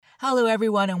Hello,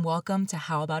 everyone, and welcome to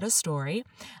How About a Story.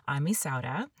 I'm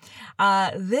Isauda.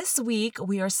 This week,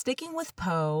 we are sticking with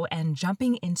Poe and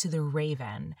jumping into The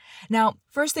Raven. Now,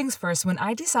 first things first, when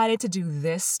I decided to do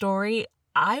this story,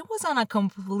 I was on a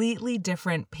completely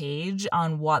different page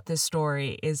on what the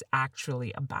story is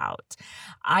actually about.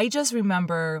 I just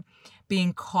remember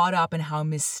being caught up in how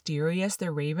mysterious The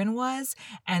Raven was,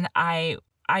 and I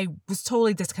was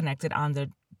totally disconnected on the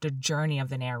journey of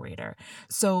the narrator.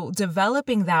 So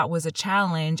developing that was a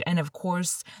challenge, and of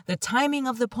course, the timing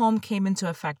of the poem came into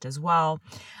effect as well.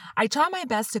 I tried my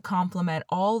best to complement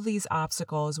all these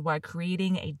obstacles while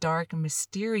creating a dark,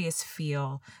 mysterious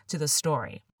feel to the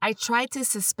story. I tried to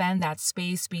suspend that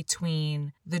space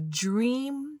between the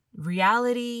dream,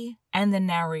 reality, and the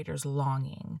narrator's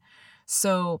longing.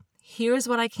 So here's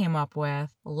what I came up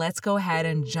with. Let's go ahead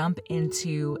and jump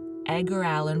into Edgar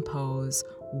Allan Poe's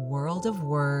World of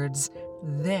Words.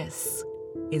 This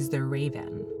is The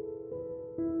Raven.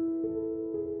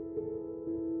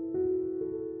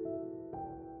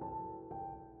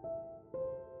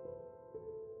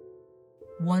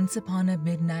 Once upon a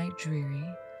midnight dreary,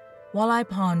 while I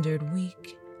pondered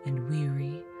weak and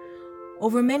weary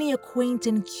over many a quaint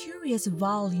and curious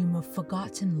volume of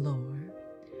forgotten lore,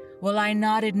 while I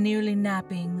nodded nearly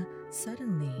napping,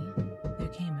 suddenly there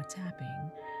came a tapping,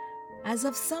 as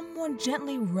of someone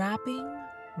gently rapping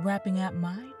at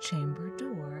my chamber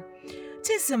door.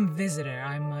 "'Tis some visitor,"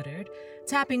 I muttered,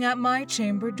 "tapping at my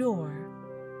chamber door.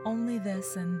 Only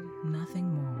this and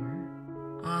nothing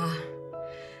more."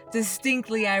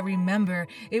 Distinctly I remember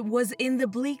it was in the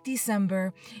bleak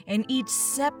December, and each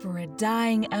separate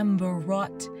dying ember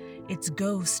wrought its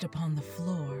ghost upon the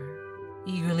floor.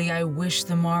 Eagerly I wished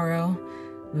the morrow,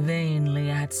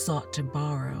 vainly I had sought to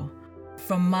borrow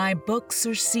from my book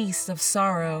surcease of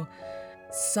sorrow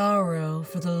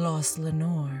for the lost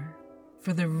Lenore,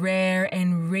 for the rare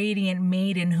and radiant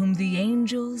maiden whom the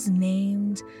angels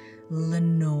named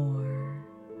Lenore,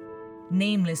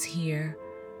 nameless here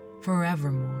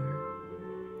forevermore.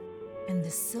 And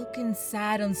the silken,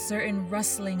 sad, uncertain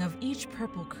rustling of each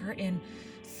purple curtain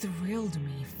thrilled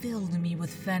me, filled me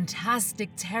with fantastic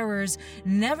terrors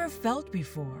never felt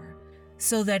before.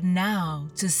 So that now,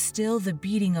 to still the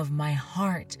beating of my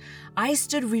heart, I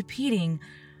stood repeating,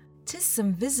 "'Tis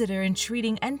some visitor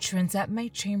entreating entrance at my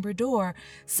chamber door,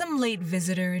 some late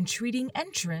visitor entreating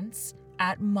entrance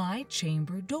at my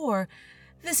chamber door.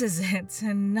 This is it,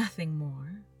 and nothing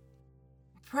more."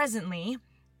 Presently,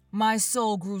 my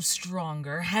soul grew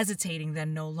stronger, hesitating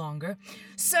then no longer.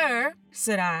 "Sir,"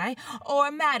 said I, "or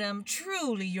madam,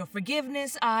 truly your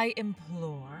forgiveness I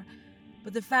implore.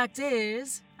 But the fact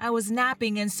is, I was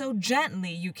napping, and so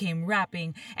gently you came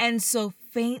rapping, and so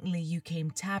faintly you came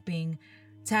tapping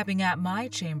at my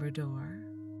chamber door,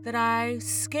 that I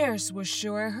scarce was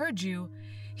sure I heard you.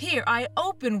 Here, I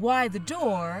open wide the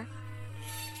door.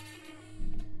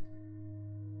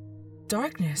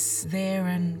 Darkness there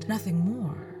and nothing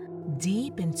more.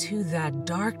 Deep into that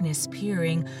darkness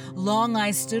peering, long I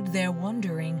stood there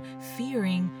wondering,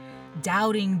 fearing,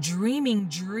 doubting, dreaming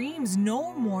dreams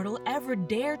no mortal ever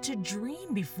dared to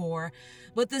dream before.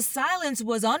 But the silence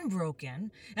was unbroken,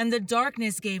 and the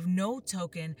darkness gave no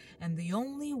token, and the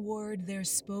only word there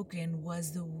spoken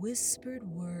was the whispered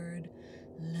word,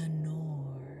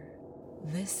 Lenore.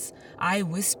 This I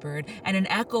whispered, and an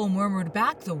echo murmured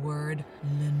back the word,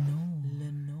 Lenore.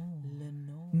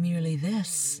 Merely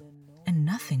this, and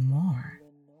nothing more.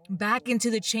 Back into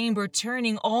the chamber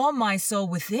turning, all my soul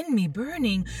within me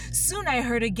burning, soon I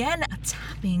heard again a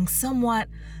tapping somewhat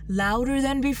louder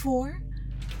than before.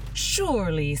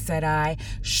 "Surely," said I,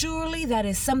 "surely that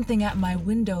is something at my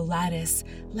window lattice.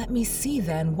 Let me see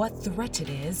then what threat it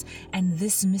is, and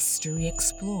this mystery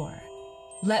explore.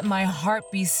 Let my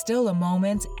heart be still a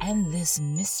moment, and this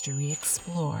mystery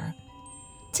explore.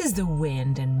 'Tis the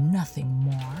wind and nothing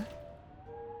more."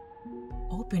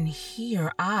 Open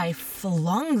here I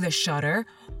flung the shutter,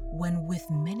 when with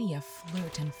many a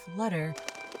flirt and flutter,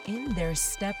 in there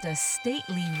stepped a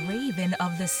stately raven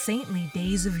of the saintly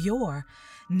days of yore.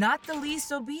 Not the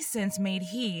least obeisance made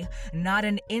he, not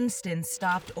an instant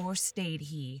stopped or stayed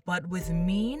he, but with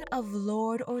mien of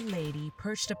lord or lady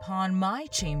perched upon my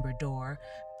chamber door,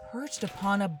 perched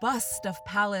upon a bust of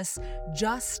Pallas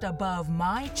just above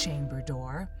my chamber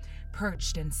door,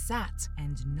 perched and sat,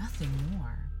 and nothing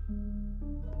more.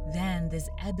 Then this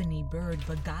ebony bird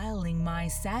beguiling my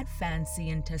sad fancy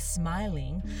into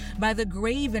smiling, by the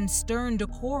grave and stern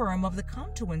decorum of the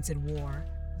countenance it wore.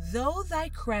 "Though thy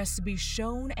crest be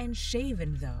shorn and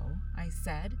shaven, though," I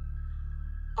said,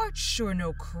 "art sure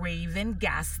no craven,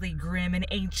 ghastly grim and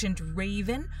ancient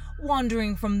raven,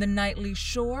 wandering from the nightly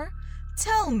shore?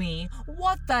 Tell me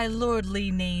what thy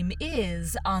lordly name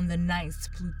is on the night's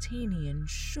Plutonian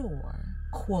shore,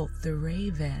 quoth the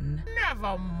raven.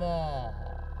 Nevermore.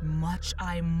 Much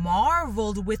I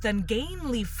marveled with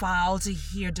ungainly fowl to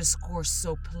hear discourse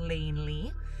so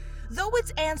plainly, though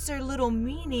its answer little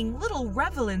meaning, little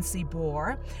relevancy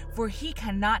bore, for he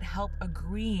cannot help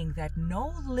agreeing that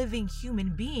no living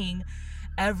human being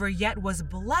ever yet was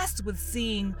blessed with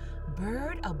seeing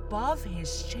bird above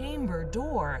his chamber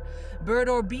door, bird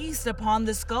or beast upon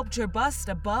the sculpture bust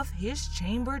above his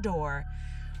chamber door,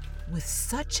 with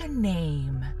such a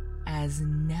name as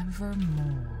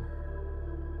Nevermore.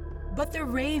 But the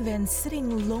raven,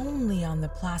 sitting lonely on the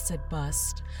placid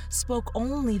bust, spoke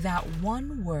only that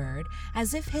one word,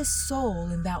 as if his soul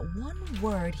in that one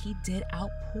word he did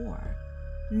outpour.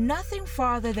 Nothing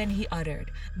farther than he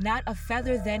uttered, not a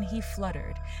feather than he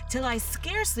fluttered, till I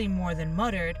scarcely more than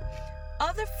muttered,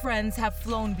 other friends have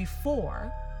flown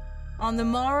before. On the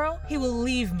morrow he will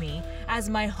leave me, as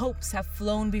my hopes have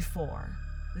flown before.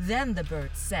 Then the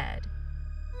bird said,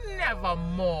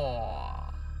 Nevermore.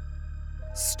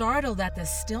 Startled at the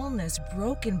stillness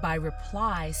broken by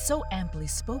reply so amply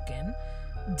spoken,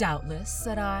 doubtless,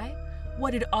 said I,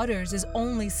 what it utters is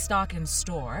only stock and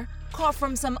store, caught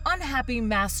from some unhappy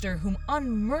master whom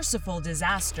unmerciful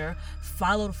disaster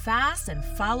followed fast and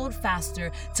followed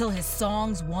faster till his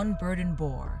songs one burden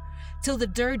bore, till the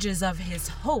dirges of his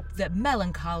hope that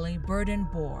melancholy burden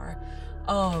bore,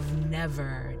 of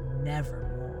never, nevermore.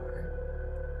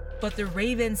 But the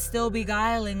raven still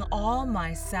beguiling all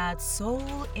my sad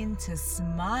soul into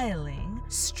smiling,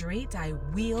 straight I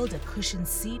wheeled a cushioned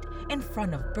seat in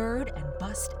front of bird and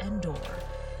bust and door.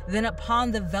 Then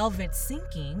upon the velvet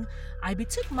sinking, I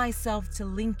betook myself to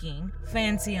linking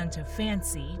fancy unto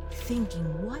fancy, thinking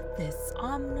what this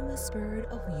omnibus bird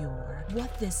of yore,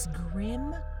 what this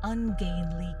grim,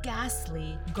 ungainly,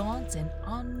 ghastly, gaunt and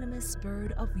omnibus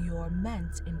bird of yore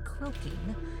meant in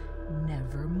croaking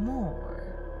nevermore.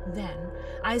 Then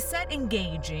I set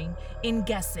engaging in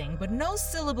guessing, but no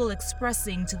syllable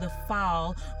expressing to the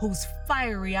fowl whose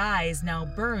fiery eyes now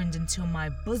burned into my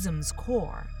bosom's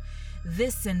core.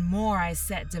 This and more I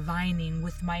set divining,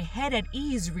 with my head at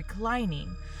ease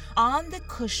reclining on the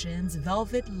cushion's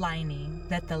velvet lining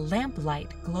that the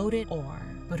lamplight gloated o'er,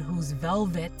 but whose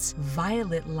velvet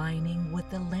violet lining with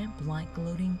the lamplight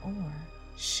gloating o'er.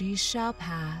 She shall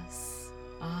pass,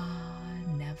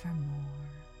 nevermore.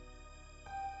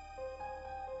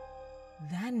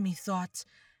 Then methought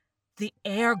the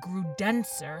air grew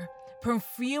denser,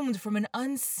 perfumed from an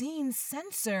unseen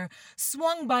censer,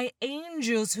 swung by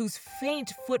angels whose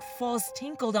faint footfalls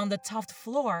tinkled on the tufted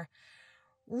floor.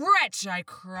 Wretch, I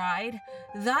cried,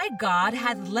 thy God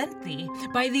hath lent thee,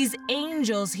 by these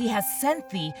angels he hath sent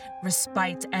thee,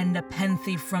 respite and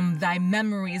nepenthe from thy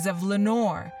memories of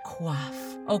Lenore.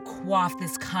 Quaff, oh quaff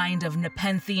this kind of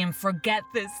nepenthe and forget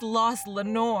this lost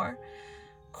Lenore.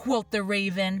 Quoth the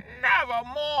raven,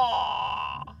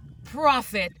 Nevermore.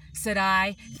 Prophet, said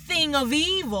I, thing of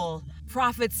evil.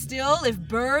 Prophet still, if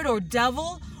bird or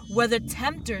devil, whether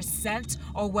tempter sent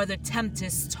or whether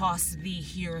tempest tossed thee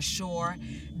here ashore,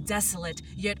 desolate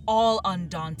yet all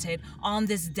undaunted, on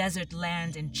this desert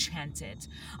land enchanted,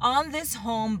 on this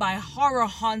home by horror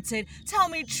haunted, tell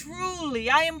me truly,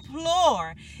 I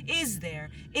implore, is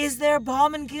there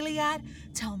balm in Gilead?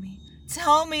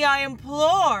 Tell me, I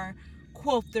implore.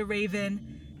 Quoth the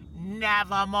raven,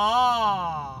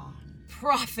 Nevermore.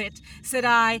 Prophet, said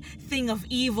I, thing of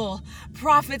evil,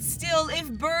 prophet still,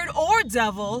 if bird or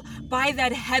devil, by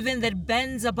that heaven that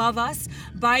bends above us,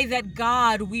 by that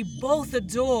God we both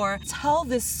adore, tell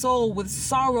this soul with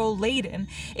sorrow laden,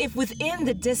 if within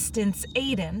the distance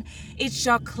Aden, it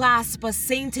shall clasp a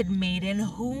sainted maiden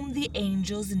whom the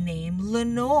angels name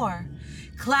Lenore.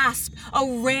 Clasp a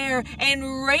rare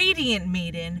and radiant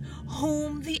maiden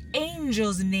whom the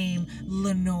angels name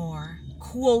Lenore.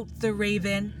 Quoth the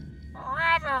raven,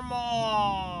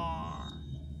 Nevermore.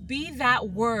 Be that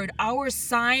word our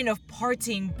sign of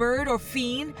parting, bird or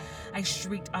fiend, I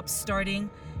shrieked upstarting.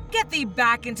 Get thee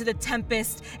back into the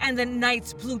tempest and the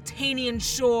night's Plutonian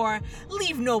shore.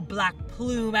 Leave no black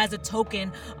plume as a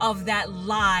token of that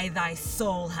lie thy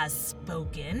soul has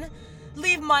spoken.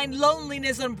 Leave mine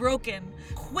loneliness unbroken.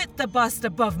 Quit the bust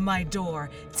above my door.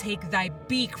 Take thy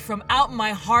beak from out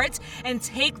my heart, and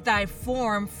take thy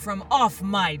form from off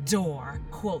my door.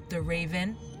 Quoth the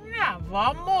raven,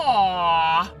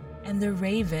 Nevermore. And the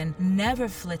raven, never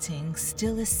flitting,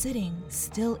 still is sitting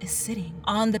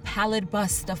on the pallid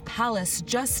bust of Pallas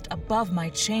just above my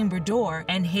chamber door,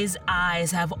 and his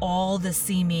eyes have all the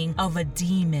seeming of a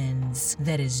demon's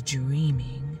that is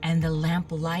dreaming. and the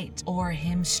lamplight o'er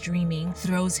him streaming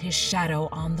throws his shadow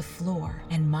on the floor,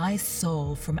 and my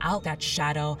soul from out that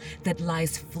shadow that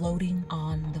lies floating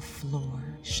on the floor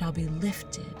shall be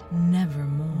lifted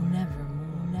nevermore,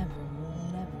 nevermore, nevermore,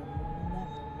 nevermore.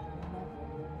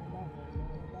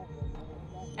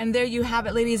 And there you have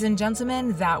it, ladies and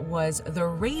gentlemen. That was The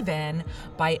Raven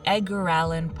by Edgar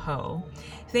Allan Poe.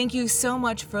 Thank you so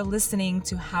much for listening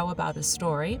to How About a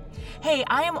Story. Hey,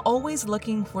 I am always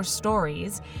looking for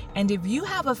stories, and if you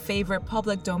have a favorite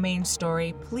public domain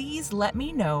story, please let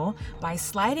me know by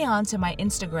sliding onto my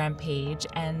Instagram page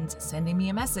and sending me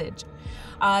a message.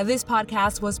 This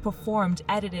podcast was performed,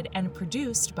 edited, and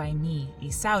produced by me,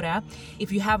 Isauda.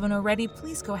 If you haven't already,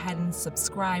 please go ahead and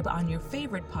subscribe on your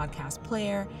favorite podcast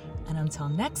player. And until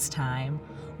next time,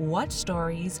 what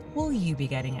stories will you be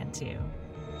getting into?